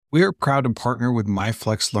We are proud to partner with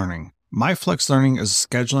MyFlex Learning. MyFlex Learning is a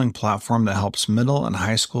scheduling platform that helps middle and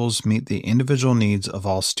high schools meet the individual needs of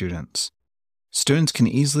all students. Students can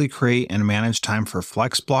easily create and manage time for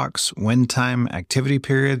flex blocks, win time, activity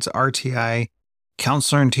periods, RTI,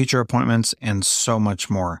 counselor and teacher appointments, and so much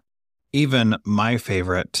more. Even my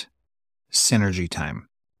favorite, synergy time.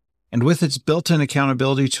 And with its built-in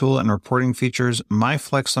accountability tool and reporting features,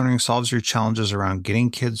 MyFlex Learning solves your challenges around getting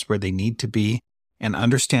kids where they need to be and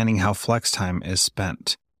understanding how flex time is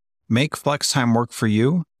spent. Make flex time work for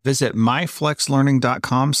you. Visit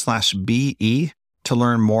myflexlearning.com/BE to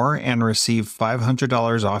learn more and receive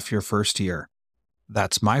 $500 off your first year.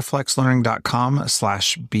 That's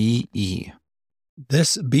myflexlearning.com/BE.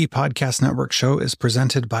 This B Podcast Network show is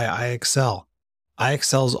presented by iExcel.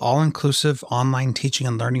 iExcel's all-inclusive online teaching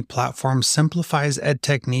and learning platform simplifies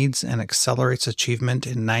edtech needs and accelerates achievement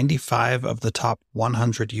in 95 of the top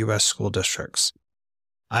 100 U.S. school districts.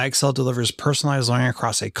 iExcel delivers personalized learning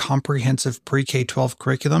across a comprehensive pre-K-12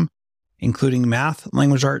 curriculum, including math,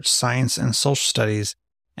 language arts, science, and social studies,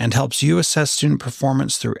 and helps you assess student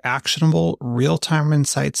performance through actionable, real-time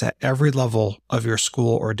insights at every level of your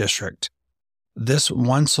school or district. This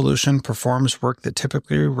one solution performs work that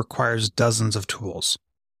typically requires dozens of tools.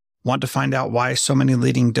 Want to find out why so many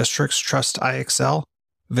leading districts trust iExcel?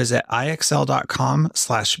 Visit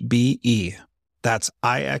iexcel.com/BE. That's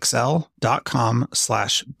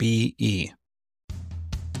iexcel.com/BE.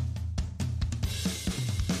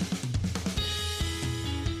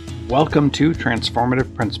 Welcome to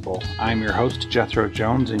Transformative Principal. I'm your host, Jethro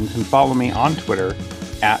Jones, and you can follow me on Twitter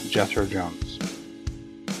at Jethro Jones.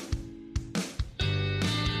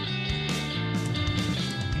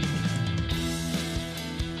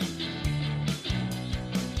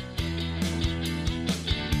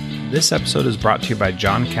 This episode is brought to you by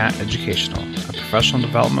John Catt Educational, a professional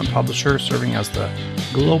development publisher serving as the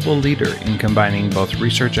global leader in combining both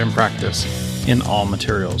research and practice in all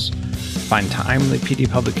materials. Find timely PD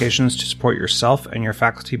publications to support yourself and your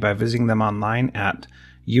faculty by visiting them online at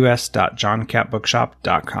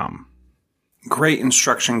us.johncattbookshop.com. Great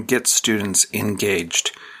instruction gets students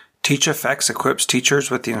engaged. TeachFX equips teachers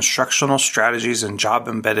with the instructional strategies and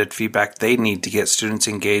job-embedded feedback they need to get students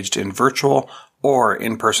engaged in virtual or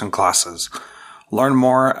in-person classes. Learn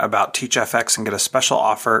more about TeachFX and get a special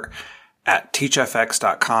offer at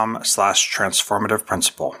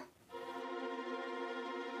teachfx.com/transformativeprincipal.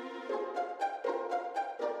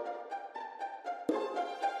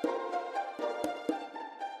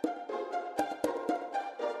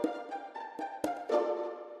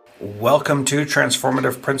 Welcome to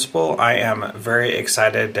Transformative Principal. I am very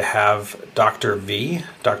excited to have Dr.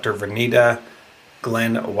 Vernita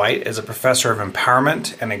Glenn White is a professor of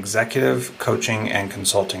empowerment and executive coaching and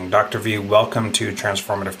consulting. Dr. V, welcome to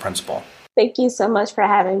Transformative Principal. Thank you so much for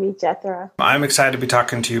having me, Jethro. I'm excited to be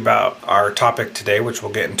talking to you about our topic today, which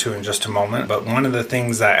we'll get into in just a moment. But one of the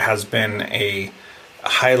things that has been a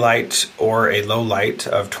highlight or a low light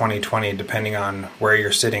of 2020, depending on where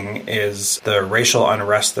you're sitting, is the racial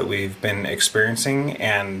unrest that we've been experiencing.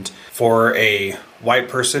 And for a white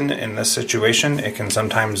person in this situation, it can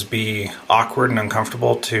sometimes be awkward and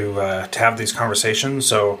uncomfortable to have these conversations.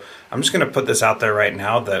 So I'm just going to put this out there right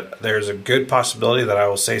now that there's a good possibility that I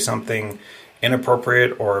will say something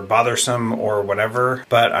inappropriate or bothersome or whatever,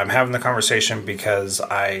 but I'm having the conversation because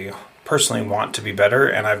I personally want to be better,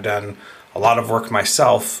 and I've done a lot of work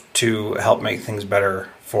myself to help make things better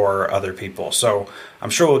for other people. So I'm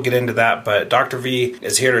sure we'll get into that, but Dr. V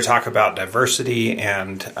is here to talk about diversity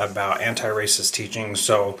and about anti-racist teaching.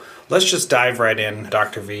 So let's just dive right in,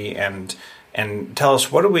 Dr. V, and tell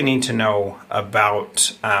us, what do we need to know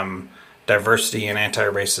about diversity and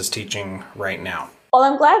anti-racist teaching right now? Well,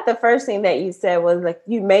 I'm glad the first thing that you said was like,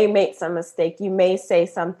 you may make some mistake. You may say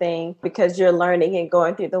something because you're learning and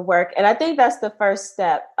going through the work. And I think that's the first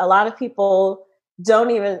step. A lot of people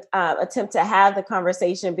don't even attempt to have the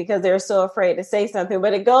conversation because they're so afraid to say something.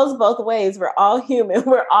 But it goes both ways. We're all human.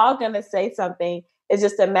 We're all going to say something. It's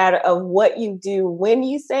just a matter of what you do when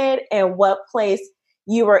you say it and what place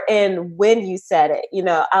you were in when you said it. You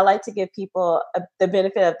know, I like to give people the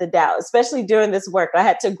benefit of the doubt, especially during this work. I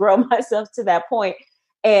had to grow myself to that point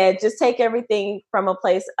and just take everything from a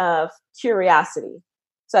place of curiosity.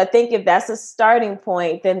 So I think if that's a starting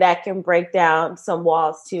point, then that can break down some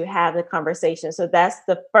walls to have the conversation. So that's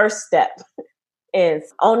the first step,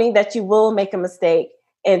 is owning that you will make a mistake.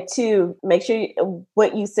 And two, make sure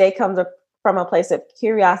what you say comes from a place of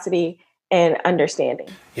curiosity and understanding.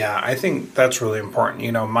 Yeah, I think that's really important.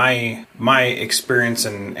 My experience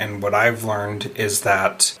and what I've learned is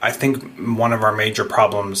that I think one of our major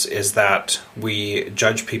problems is that we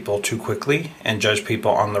judge people too quickly and judge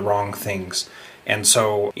people on the wrong things. And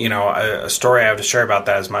so, a story I have to share about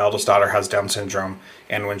that is my oldest daughter has Down syndrome.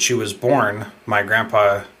 And when she was born, my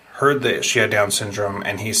grandpa heard that she had Down syndrome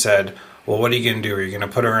and he said, "Well, what are you going to do? Are you going to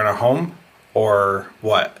put her in a home or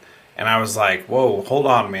what?" And I was like, "Whoa, hold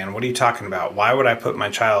on, man. What are you talking about? Why would I put my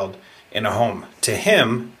child in a home?" To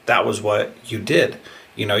him, that was what you did.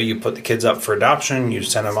 You put the kids up for adoption, you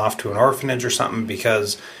sent them off to an orphanage or something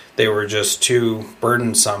because they were just too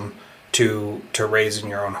burdensome to raise in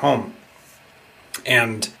your own home.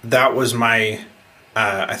 And that was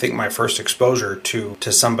I think my first exposure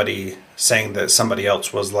to somebody saying that somebody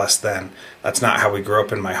else was less than. That's not how we grew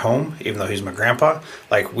up in my home, even though he's my grandpa.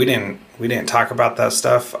 Like we didn't talk about that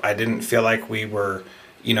stuff. I didn't feel like we were,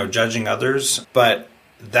 judging others. But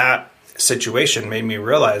that situation made me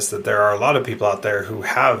realize that there are a lot of people out there who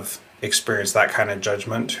have experienced that kind of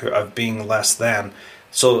judgment of being less than.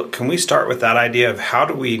 So can we start with that idea of how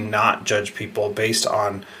do we not judge people based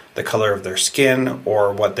on the color of their skin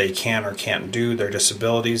or what they can or can't do, their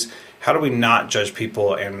disabilities? How do we not judge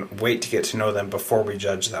people and wait to get to know them before we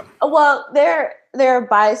judge them? Well, there are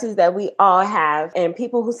biases that we all have, and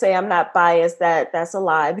people who say I'm not biased, that's a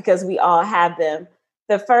lie because we all have them.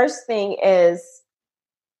 The first thing is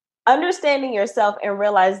understanding yourself and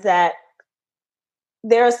realize that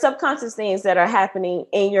there are subconscious things that are happening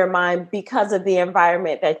in your mind because of the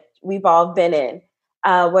environment that we've all been in,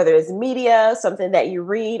 whether it's media, something that you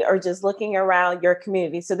read, or just looking around your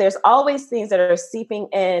community. So there's always things that are seeping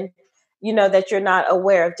in, that you're not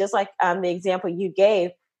aware of. Just like the example you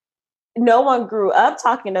gave, no one grew up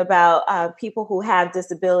talking about people who have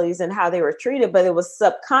disabilities and how they were treated, but it was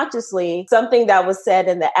subconsciously something that was said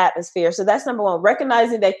in the atmosphere. So that's number one,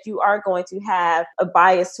 recognizing that you are going to have a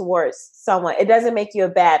bias towards someone. It doesn't make you a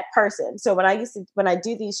bad person. So when I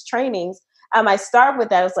do these trainings, I start with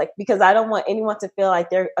that. It's like, because I don't want anyone to feel like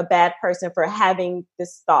they're a bad person for having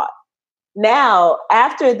this thought. Now,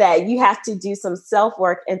 after that, you have to do some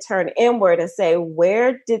self-work and turn inward and say,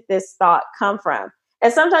 where did this thought come from?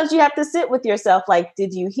 And sometimes you have to sit with yourself. Like,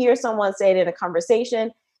 did you hear someone say it in a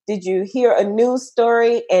conversation? Did you hear a news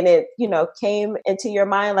story and it, came into your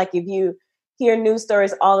mind? Like if you hear news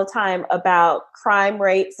stories all the time about crime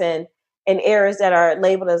rates and areas that are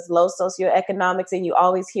labeled as low socioeconomics, and you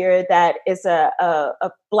always hear that it's a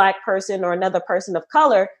Black person or another person of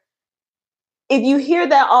color. If you hear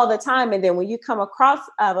that all the time, and then when you come across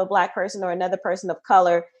a Black person or another person of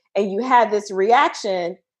color and you have this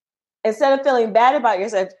reaction, instead of feeling bad about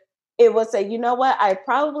yourself, it will say, you know what, I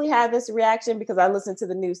probably have this reaction because I listen to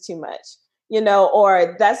the news too much,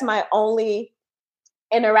 or that's my only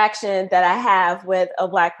interaction that I have with a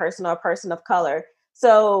Black person or a person of color.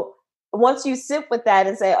 So once you sit with that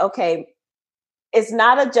and say, okay, it's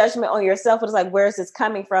not a judgment on yourself. It's like, where is this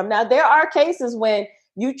coming from? Now, there are cases when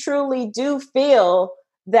you truly do feel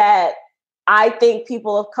that I think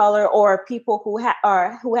people of color or people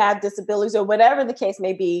who have disabilities or whatever the case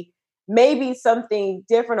may be something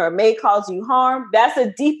different or may cause you harm. That's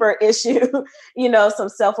a deeper issue, some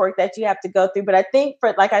self-work that you have to go through. But I think,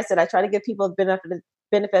 like I said, I try to give people the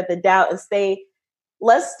benefit of the doubt and say,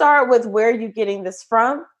 let's start with where you're getting this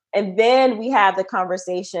from. And then we have the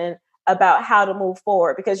conversation about how to move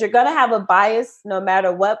forward, because you're going to have a bias no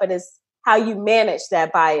matter what, but it's how you manage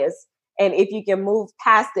that bias. And if you can move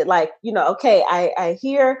past it, like, okay,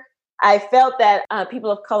 I felt that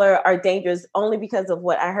people of color are dangerous only because of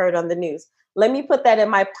what I heard on the news. Let me put that in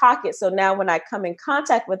my pocket. So now when I come in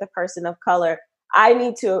contact with a person of color, I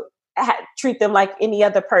need to treat them like any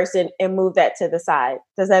other person and move that to the side.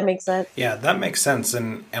 Does that make sense? Yeah, that makes sense.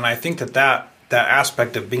 And I think that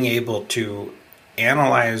aspect of being able to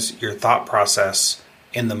analyze your thought process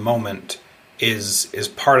in the moment is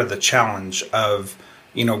part of the challenge of,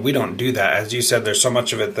 we don't do that. As you said, there's so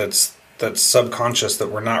much of it that's subconscious that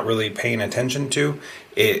we're not really paying attention to.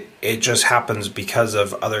 It just happens because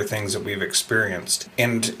of other things that we've experienced.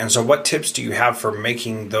 And so what tips do you have for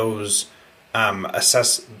making those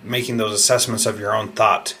assessments of your own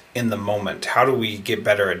thought in the moment? How do we get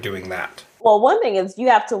better at doing that? Well, one thing is you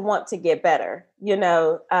have to want to get better.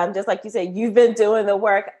 Just like you said, you've been doing the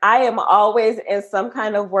work. I am always in some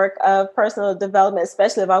kind of work of personal development,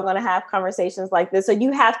 especially if I'm going to have conversations like this. So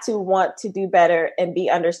you have to want to do better and be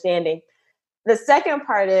understanding. The second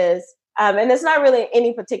part is, and it's not really in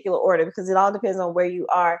any particular order because it all depends on where you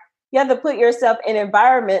are. You have to put yourself in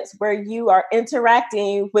environments where you are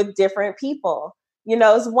interacting with different people.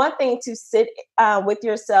 It's one thing to sit with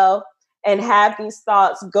yourself and have these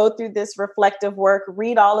thoughts, go through this reflective work,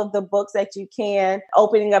 read all of the books that you can,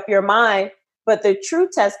 opening up your mind. But the true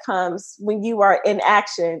test comes when you are in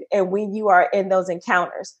action and when you are in those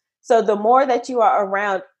encounters. So the more that you are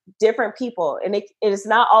around different people, and it is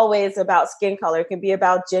not always about skin color, it can be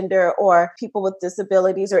about gender or people with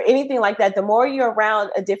disabilities or anything like that. The more you're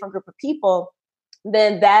around a different group of people,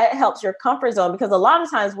 then that helps your comfort zone, because a lot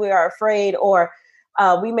of times we are afraid, or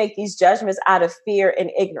we make these judgments out of fear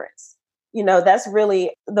and ignorance. That's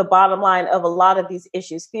really the bottom line of a lot of these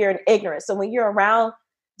issues, fear and ignorance. So when you're around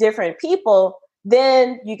different people,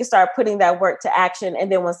 then you can start putting that work to action.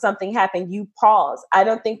 And then when something happens, you pause. I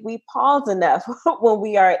don't think we pause enough when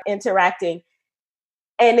we are interacting.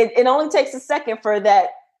 And it only takes a second for that,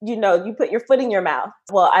 you put your foot in your mouth.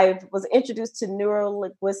 Well, I was introduced to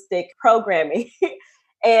neuro-linguistic programming.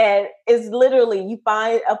 And it's literally, you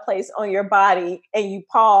find a place on your body and you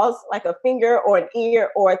pause, like a finger or an ear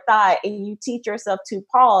or a thigh, and you teach yourself to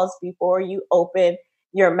pause before you open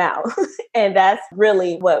your mouth. And that's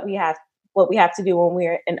really what we have to do when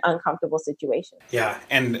we're in uncomfortable situations. Yeah,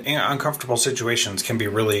 and uncomfortable situations can be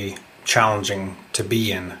really challenging to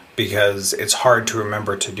be in, because it's hard to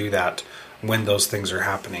remember to do that when those things are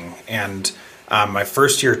happening. And my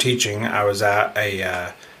first year teaching, I was at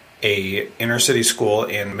a inner city school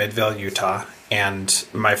in Midvale, Utah, and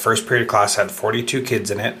my first period class had 42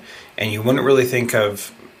 kids in it. And you wouldn't really think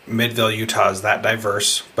of Midvale, Utah as that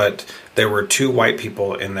diverse, but there were 2 white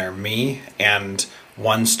people in there, me and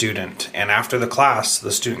one student. And after the class,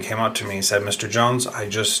 the student came up to me and said, "Mr. Jones, I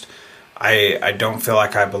don't feel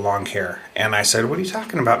like I belong here." And I said, "What are you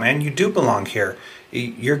talking about, man? You do belong here.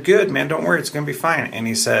 You're good, man. Don't worry, it's going to be fine." And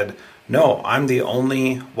he said, "No, I'm the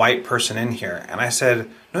only white person in here." And I said,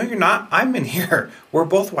 "No, you're not. I'm in here. We're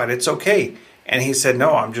both white. It's okay." And he said,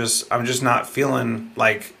 "No, I'm just not feeling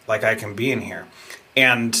like I can be in here."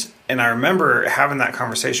 And I remember having that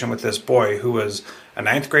conversation with this boy who was a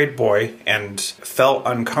 9th grade boy and felt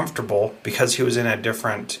uncomfortable because he was in a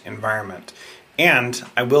different environment. And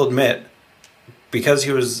I will admit, because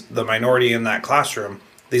he was the minority in that classroom,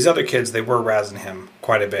 these other kids, they were razzing him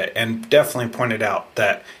quite a bit and definitely pointed out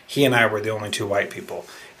that he and I were the only 2 white people.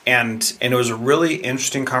 And it was a really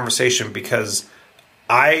interesting conversation, because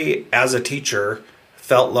I, as a teacher,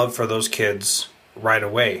 felt love for those kids right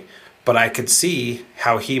away. But I could see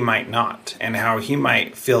how he might not, and how he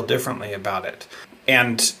might feel differently about it.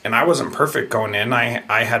 And I wasn't perfect going in.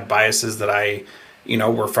 I had biases that I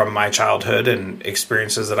were from my childhood and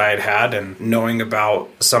experiences that I had had, and knowing about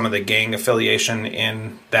some of the gang affiliation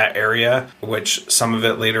in that area, which some of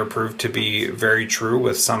it later proved to be very true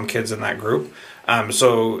with some kids in that group.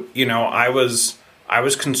 So I was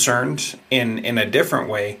concerned in a different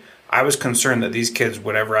way. I was concerned that these kids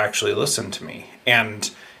would ever actually listen to me. And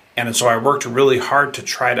so I worked really hard to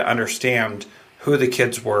try to understand who the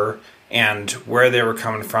kids were and where they were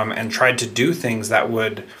coming from, and tried to do things that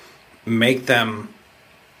would make them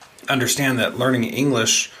understand that learning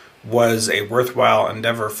English was a worthwhile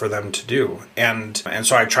endeavor for them to do. And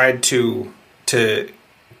so I tried to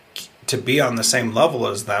be on the same level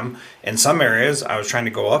as them. In some areas, I was trying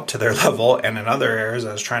to go up to their level, and in other areas,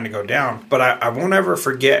 I was trying to go down. But I won't ever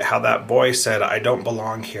forget how that boy said, "I don't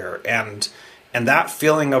belong here." And that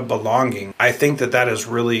feeling of belonging, I think that is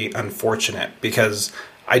really unfortunate, because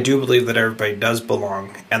I do believe that everybody does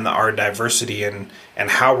belong, and that our diversity and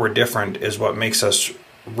how we're different is what makes us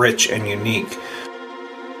rich and unique.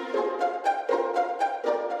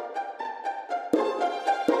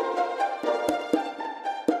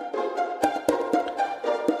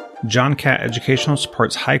 John Catt Educational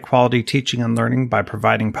supports high-quality teaching and learning by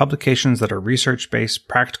providing publications that are research-based,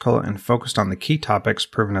 practical, and focused on the key topics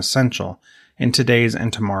proven essential in today's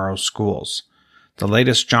and tomorrow's schools. The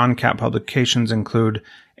latest John Catt publications include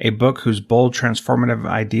a book whose bold, transformative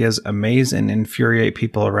ideas amaze and infuriate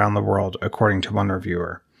people around the world, according to one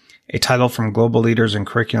reviewer, a title from global leaders in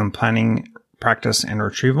curriculum planning, practice, and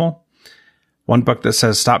retrieval, one book that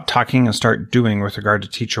says stop talking and start doing with regard to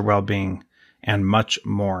teacher well-being, and much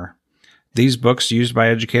more. These books, used by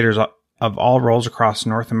educators of all roles across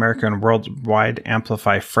North America and worldwide,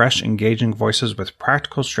 amplify fresh, engaging voices with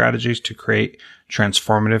practical strategies to create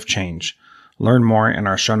transformative change. Learn more in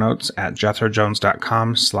our show notes at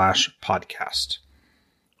jethrojones.com/podcast.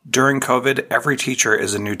 During COVID, every teacher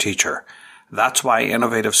is a new teacher. That's why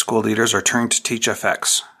innovative school leaders are turning to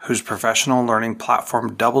TeachFX, whose professional learning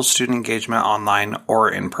platform doubles student engagement online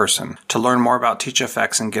or in person. To learn more about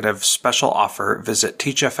TeachFX and get a special offer, visit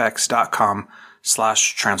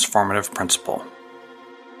teachfx.com/transformative principle.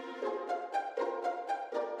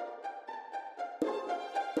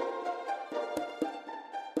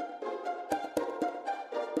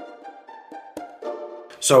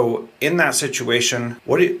 So in that situation,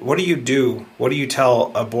 what do you do? What do you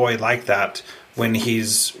tell a boy like that when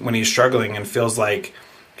he's struggling and feels like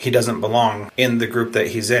he doesn't belong in the group that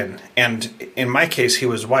he's in? And in my case, he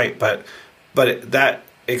was white, but that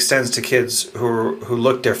extends to kids who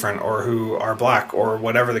look different or who are black or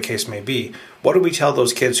whatever the case may be. What do we tell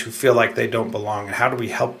those kids who feel like they don't belong, and how do we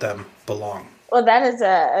help them belong? Well, that is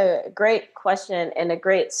a great question and a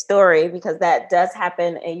great story, because that does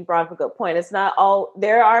happen. And you brought up a good point. It's not all,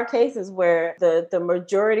 there are cases where the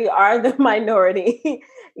majority are the minority,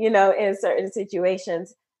 in certain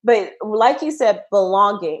situations. But like you said,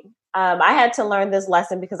 belonging. I had to learn this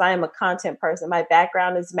lesson because I am a content person. My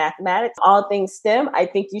background is mathematics, all things STEM. I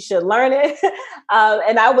think you should learn it.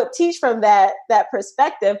 And I would teach from that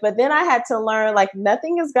perspective. But then I had to learn, like,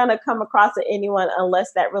 nothing is going to come across to anyone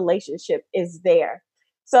unless that relationship is there.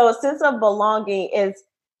 So a sense of belonging is,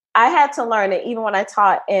 I had to learn it even when I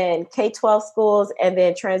taught in K-12 schools and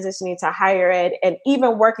then transitioning to higher ed and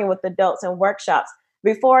even working with adults in workshops.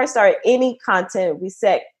 Before I started any content, we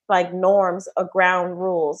set like norms or ground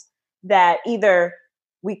rules that either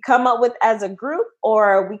we come up with as a group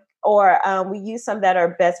or we use some that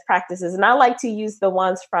are best practices. And I like to use the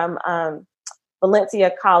ones from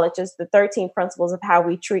Valencia College, it's the 13 principles of how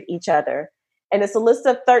we treat each other. And it's a list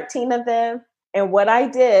of 13 of them. And what I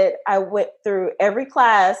did, I went through every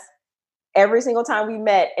class, every single time we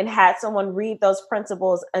met, and had someone read those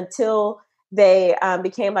principles until they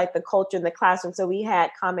became like the culture in the classroom. So we had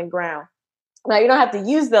common ground. Now, you don't have to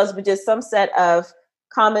use those, but just some set of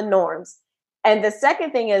common norms. And the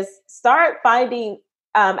second thing is, start finding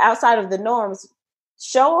outside of the norms,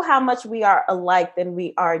 show how much we are alike than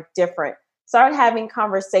we are different. Start having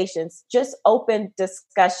conversations, just open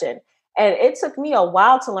discussion. And it took me a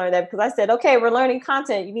while to learn that, because I said, okay, we're learning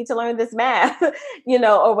content. You need to learn this math,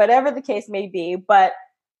 or whatever the case may be. But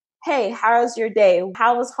hey, how's your day?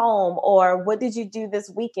 How was home? Or what did you do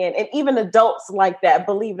this weekend? And even adults like that,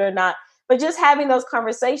 believe it or not. But just having those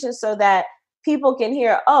conversations so that people can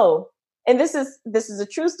hear, oh, and this is a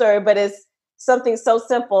true story, but it's something so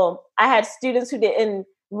simple. I had students who didn't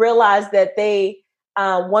realize that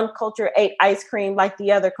one culture ate ice cream like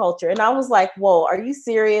the other culture. And I was like, whoa, are you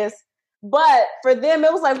serious? But for them,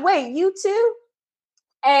 it was like, wait, you too?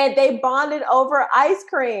 And they bonded over ice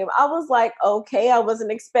cream. I was like, okay, I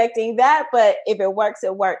wasn't expecting that, but if it works,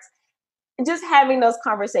 it works. And just having those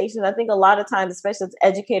conversations, I think a lot of times, especially as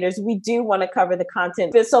educators, we do want to cover the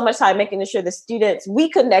content. There's so much time making sure we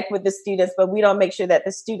connect with the students, but we don't make sure that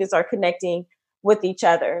the students are connecting with each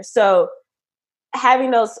other. So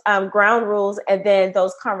having those ground rules and then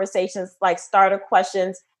those conversations, like starter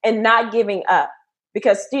questions, and not giving up,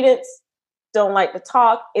 because students don't like to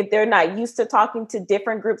talk. If they're not used to talking to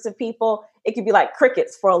different groups of people, it could be like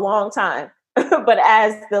crickets for a long time. But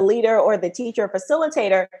as the leader or the teacher or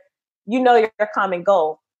facilitator, you know your common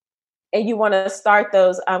goal. And you want to start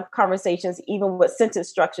those conversations even with sentence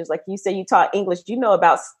structures. Like you say, you taught English,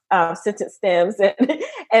 about sentence stems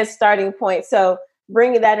and starting points. So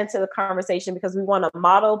bringing that into the conversation, because we want to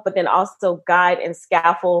model, but then also guide and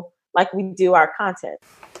scaffold like we do our content.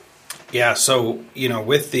 Yeah, so,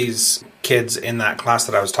 with these kids in that class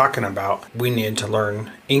that I was talking about, we needed to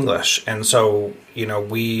learn English. And so,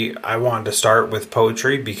 I wanted to start with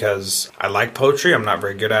poetry because I like poetry. I'm not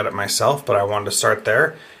very good at it myself, but I wanted to start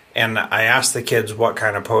there. And I asked the kids what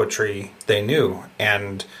kind of poetry they knew.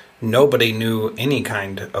 And nobody knew any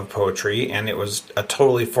kind of poetry. And it was a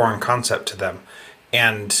totally foreign concept to them.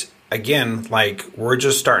 And again, we're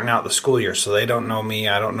just starting out the school year, so they don't know me.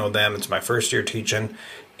 I don't know them. It's my first year teaching.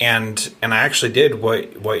 And I actually did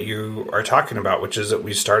what you are talking about, which is that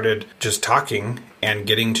we started just talking and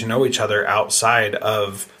getting to know each other outside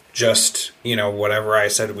of just, whatever I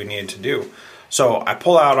said we needed to do. So I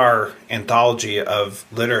pull out our anthology of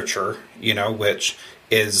literature, which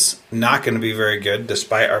is not going to be very good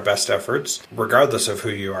despite our best efforts, regardless of who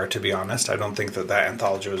you are, to be honest. I don't think that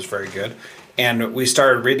anthology was very good. And we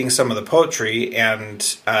started reading some of the poetry, and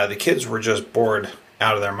the kids were just bored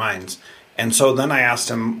out of their minds. And so then I asked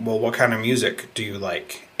him, well, what kind of music do you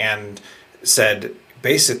like? And said,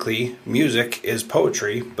 basically, music is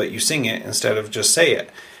poetry, but you sing it instead of just say it.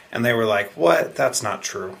 And they were like, what? That's not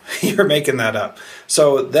true. You're making that up.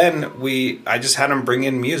 So then I just had them bring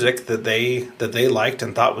in music that they liked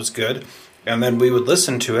and thought was good. And then we would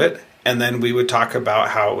listen to it. And then we would talk about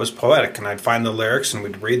how it was poetic. And I'd find the lyrics and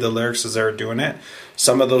we'd read the lyrics as they were doing it.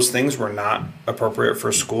 Some of those things were not appropriate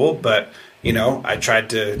for school, but I tried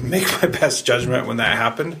to make my best judgment when that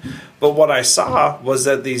happened. But what I saw was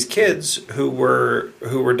that these kids who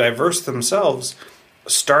were diverse themselves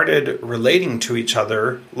started relating to each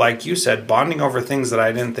other, like you said, bonding over things that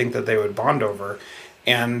I didn't think that they would bond over.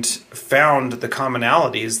 and found the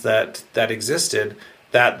commonalities that existed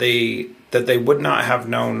that they would not have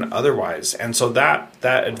known otherwise. And so that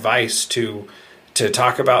advice to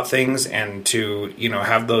talk about things and to,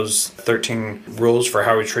 have those 13 rules for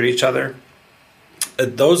how we treat each other,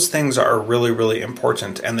 those things are really, really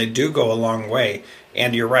important, and they do go a long way.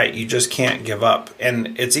 And you're right, you just can't give up.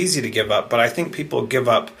 And it's easy to give up, but I think people give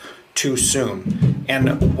up too soon.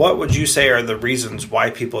 And what would you say are the reasons why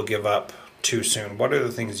people give up too soon? What are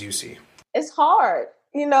the things you see? It's hard.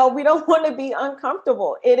 We don't want to be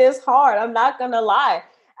uncomfortable. It is hard. I'm not going to lie.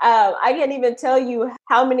 I can't even tell you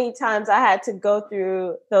how many times I had to go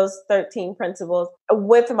through those 13 principles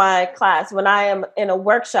with my class. When I am in a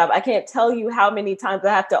workshop, I can't tell you how many times I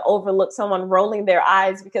have to overlook someone rolling their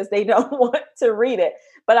eyes because they don't want to read it.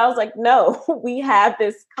 But I was like, no, we have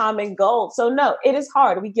this common goal. So no, it is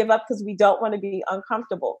hard. We give up because we don't want to be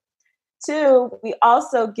uncomfortable. 2, we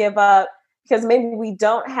also give up because maybe we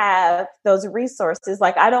don't have those resources.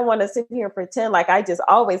 Like, I don't want to sit here and pretend like I just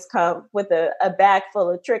always come with a bag full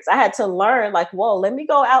of tricks. I had to learn, like, whoa, let me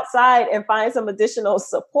go outside and find some additional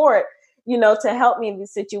support, to help me in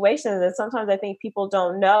these situations. And sometimes I think people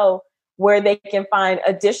don't know where they can find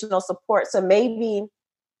additional support. So maybe,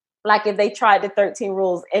 like, if they tried the 13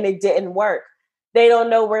 rules and it didn't work, they don't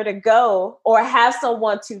know where to go or have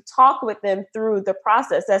someone to talk with them through the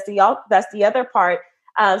process. That's the other part.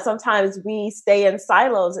 Sometimes we stay in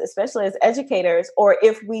silos, especially as educators, or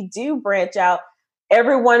if we do branch out,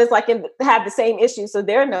 everyone is have the same issue, so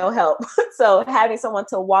they're no help. So having someone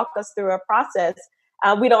to walk us through a process,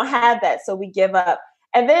 we don't have that, so we give up.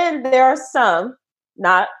 And then there are some,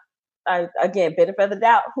 not again, benefit of the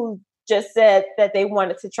doubt, who just said that they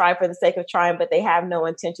wanted to try for the sake of trying, but they have no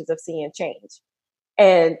intentions of seeing change.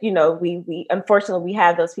 And we unfortunately we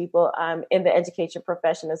have those people in the education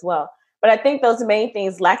profession as well. But I think those main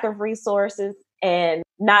things, lack of resources and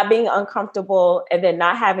not being uncomfortable, and then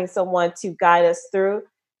not having someone to guide us through,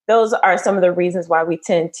 those are some of the reasons why we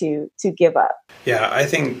tend to give up. Yeah, I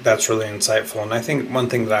think that's really insightful. And I think one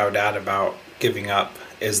thing that I would add about giving up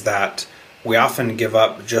is that we often give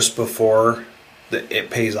up just before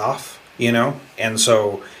it pays off, And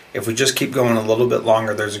so if we just keep going a little bit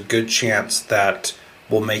longer, there's a good chance that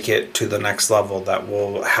we'll make it to the next level, that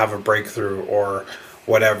we'll have a breakthrough or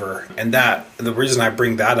whatever. And the reason I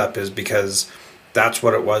bring that up is because that's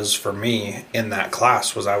what it was for me in that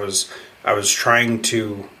class. Was I was trying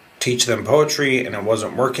to teach them poetry and it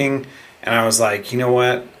wasn't working, and I was like, you know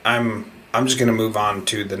what, I'm just going to move on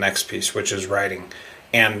to the next piece, which is writing.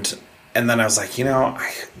 And then I was like,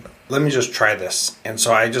 let me just try this. And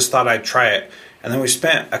so I just thought I'd try it. And then we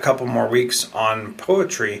spent a couple more weeks on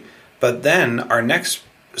poetry, but then our next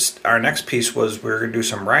piece was we were going to do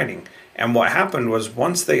some writing. And what happened was,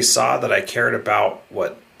 once they saw that I cared about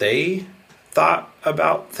what they thought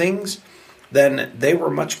about things, then they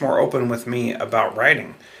were much more open with me about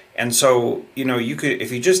writing. And so, you could,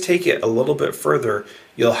 if you just take it a little bit further,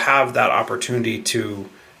 you'll have that opportunity to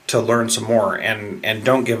learn some more, and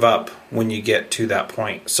don't give up when you get to that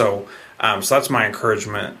point. So that's my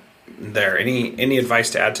encouragement there. Any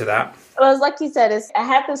advice to add to that? Well, it's like you said, I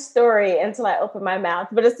had this story until I opened my mouth,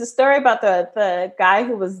 but it's the story about the guy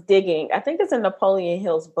who was digging. I think it's in Napoleon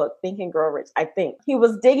Hill's book, Think and Grow Rich. I think he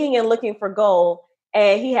was digging and looking for gold,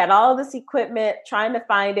 and he had all this equipment trying to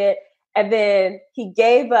find it. And then he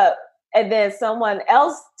gave up. And then someone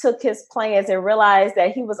else took his plans and realized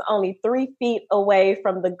that he was only 3 feet away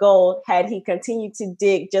from the gold had he continued to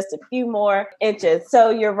dig just a few more inches. So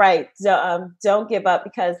you're right. Don't give up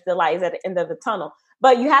because the light is at the end of the tunnel.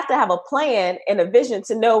 But you have to have a plan and a vision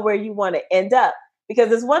to know where you want to end up.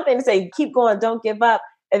 Because it's one thing to say, keep going, don't give up.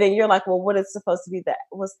 And then you're like, well, what is supposed to be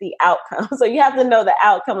what's the outcome? So you have to know the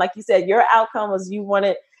outcome. Like you said, your outcome was you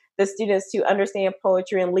wanted the students to understand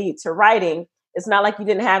poetry and lead to writing. It's not like you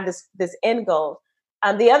didn't have this end goal.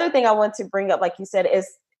 The other thing I want to bring up, like you said, is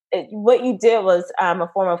what you did was a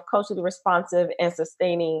form of culturally responsive and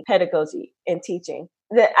sustaining pedagogy in teaching.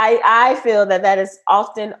 That I feel that is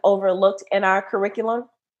often overlooked in our curriculum,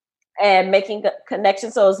 and making the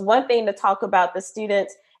connection. So it's one thing to talk about the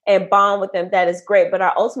students and bond with them. That is great. But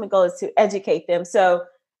our ultimate goal is to educate them. So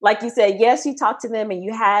like you said, yes, you talked to them and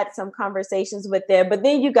you had some conversations with them, but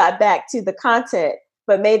then you got back to the content,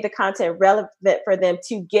 but made the content relevant for them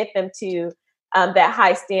to get them to that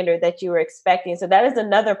high standard that you were expecting. So that is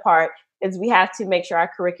another part, is we have to make sure our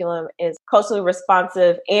curriculum is culturally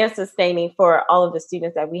responsive and sustaining for all of the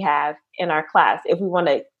students that we have in our class, if we want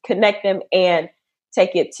to connect them and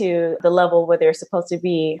take it to the level where they're supposed to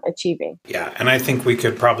be achieving. Yeah, and I think we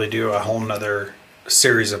could probably do a whole nother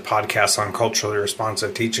series of podcasts on culturally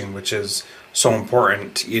responsive teaching, which is so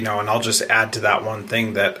important, and I'll just add to that one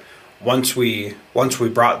thing that once we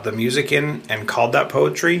brought the music in and called that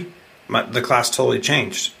poetry, the class totally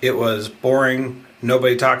changed. It was boring,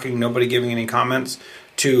 nobody talking, nobody giving any comments,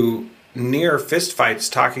 to near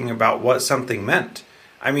fistfights talking about what something meant.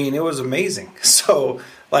 I mean, it was amazing. So,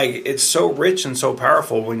 it's so rich and so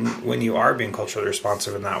powerful when you are being culturally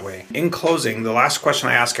responsive in that way. In closing, the last question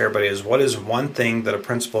I ask everybody is, what is one thing that a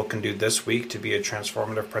principal can do this week to be a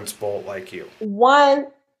transformative principal like you? One,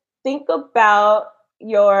 think about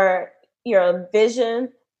your vision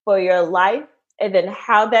for your life and then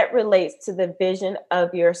how that relates to the vision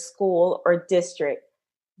of your school or district.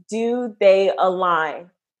 Do they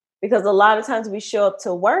align? Because a lot of times we show up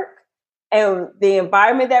to work and the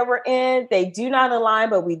environment that we're in, they do not align,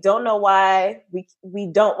 but we don't know why we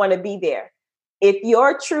don't want to be there. If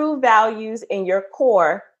your true values and your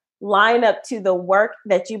core line up to the work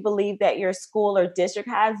that you believe that your school or district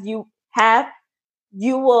has, your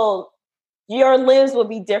lens will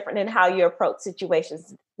be different in how you approach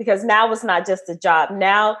situations, because now it's not just a job.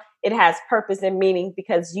 Now it has purpose and meaning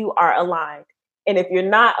because you are aligned. And if you're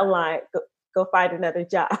not aligned, go find another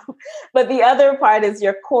job. But the other part is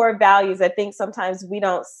your core values. I think sometimes we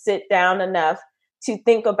don't sit down enough to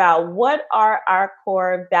think about, what are our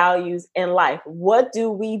core values in life? What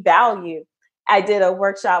do we value? I did a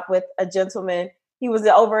workshop with a gentleman. He was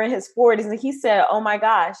over in his 40s and he said, oh my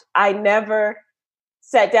gosh, I never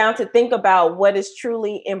sat down to think about what is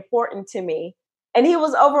truly important to me. And he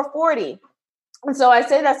was over 40. And so I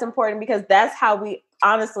say that's important because that's how we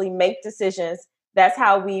honestly make decisions. That's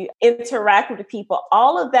how we interact with people.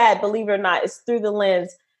 All of that, believe it or not, is through the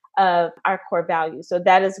lens of our core values. So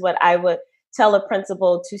that is what I would tell a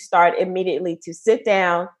principal to start immediately, to sit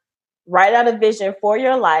down, write out a vision for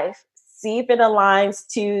your life, see if it aligns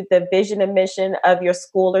to the vision and mission of your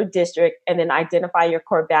school or district, and then identify your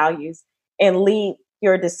core values and lead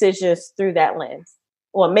your decisions through that lens.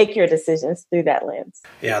 Well, make your decisions through that lens.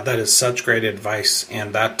 Yeah, that is such great advice.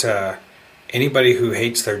 And that anybody who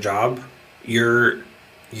hates their job, your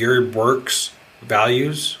work's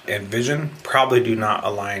values and vision probably do not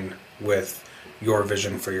align with your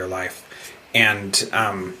vision for your life. And,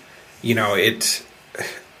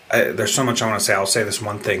 there's so much I want to say. I'll say this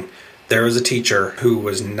one thing. There was a teacher who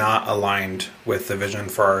was not aligned with the vision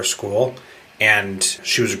for our school. And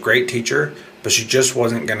she was a great teacher, but she just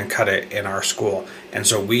wasn't going to cut it in our school. And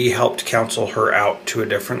so we helped counsel her out to a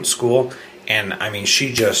different school. And I mean,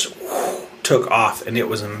 she just took off, and it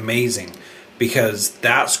was amazing because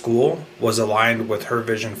that school was aligned with her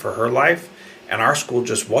vision for her life, and our school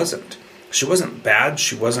just wasn't. She wasn't bad.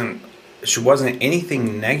 She wasn't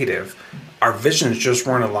anything negative. Our visions just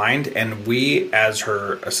weren't aligned. And we, as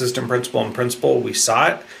her assistant principal and principal, we saw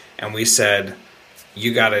it and we said,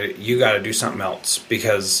 you gotta do something else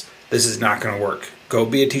because this is not going to work. Go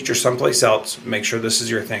be a teacher someplace else. Make sure this is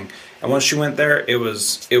your thing. And once she went there, it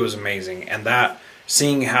was amazing. And that,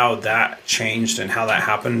 seeing how that changed and how that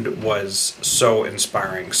happened was so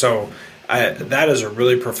inspiring. So that is a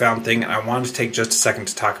really profound thing. And I wanted to take just a second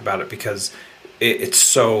to talk about it because it's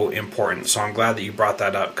so important. So I'm glad that you brought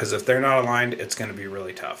that up, because if they're not aligned, it's going to be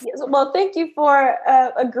really tough. Yes, well, thank you for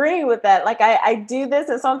agreeing with that. Like I do this,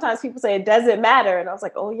 and sometimes people say it doesn't matter. And I was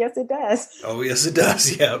like, oh, yes, it does. Oh, yes, it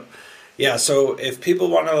does. Yep. Yeah. So if people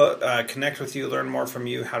want to connect with you, learn more from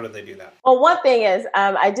you, how do they do that? Well, one thing is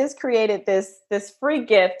I just created this free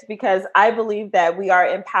gift because I believe that we are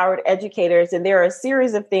empowered educators, and there are a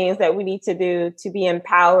series of things that we need to do to be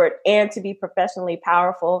empowered and to be professionally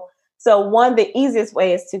powerful. So the easiest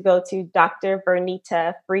way is to go to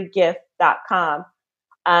drvernitafreegift.com.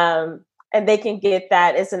 And they can get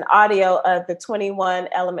that. It's an audio of the 21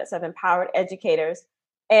 elements of empowered educators.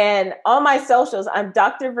 And on my socials, I'm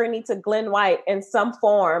Dr. Vernita Glenn White in some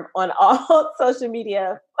form on all social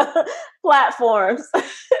media platforms.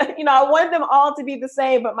 I want them all to be the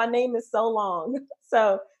same, but my name is so long.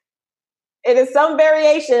 So it is some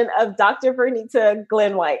variation of Dr. Vernita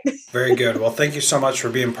Glenn White. Very good. Well, thank you so much for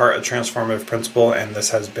being part of Transformative Principal. And this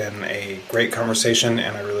has been a great conversation,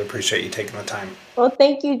 and I really appreciate you taking the time. Well,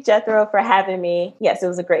 thank you, Jethro, for having me. Yes, it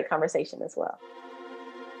was a great conversation as well.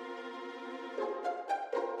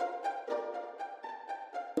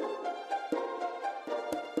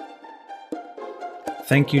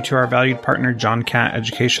 Thank you to our valued partner, John Catt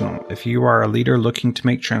Educational. If you are a leader looking to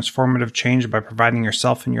make transformative change by providing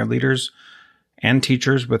yourself and your leaders and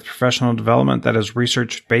teachers with professional development that is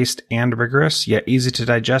research-based and rigorous, yet easy to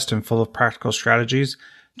digest and full of practical strategies,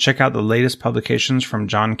 check out the latest publications from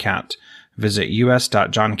John Catt. Visit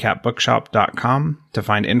us.johncattbookshop.com to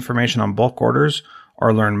find information on bulk orders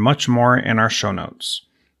or learn much more in our show notes.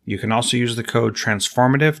 You can also use the code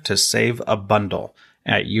Transformative to save a bundle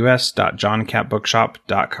at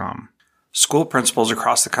us.johncattbookshop.com. School principals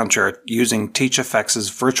across the country are using TeachFX's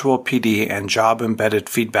virtual PD and job-embedded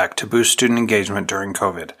feedback to boost student engagement during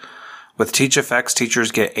COVID. With TeachFX,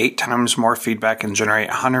 teachers get 8 times more feedback and generate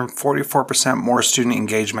 144% more student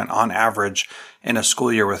engagement on average in a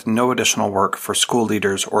school year with no additional work for school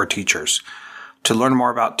leaders or teachers. To learn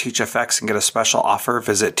more about TeachFX and get a special offer,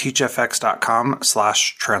 visit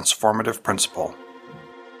teachfx.com/transformativeprincipal.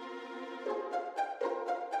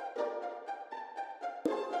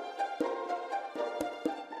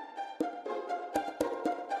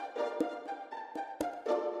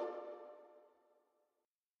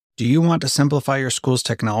 Do you want to simplify your school's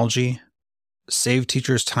technology, save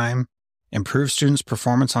teachers time, improve students'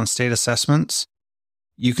 performance on state assessments?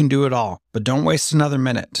 You can do it all, but don't waste another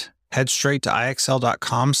minute. Head straight to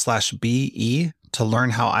ixl.com/BE to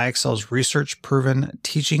learn how IXL's research-proven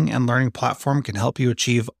teaching and learning platform can help you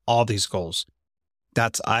achieve all these goals.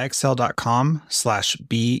 That's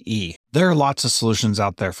ixl.com/BE. There are lots of solutions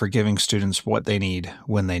out there for giving students what they need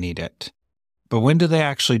when they need it. But when do they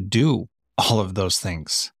actually do all of those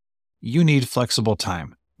things? You need flexible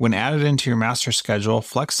time. When added into your master schedule,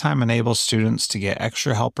 Flex Time enables students to get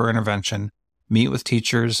extra help or intervention, meet with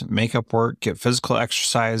teachers, make up work, get physical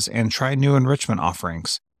exercise, and try new enrichment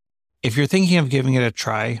offerings. If you're thinking of giving it a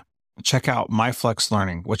try, check out MyFlex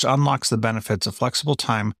Learning, which unlocks the benefits of flexible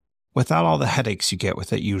time without all the headaches you get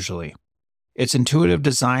with it usually. Its intuitive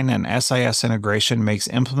design and SIS integration makes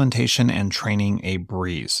implementation and training a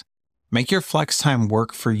breeze. Make your flex time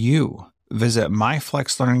work for you. Visit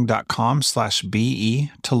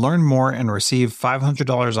myflexlearning.com/BE to learn more and receive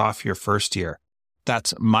 $500 off your first year.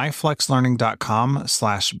 That's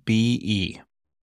myflexlearning.com/BE.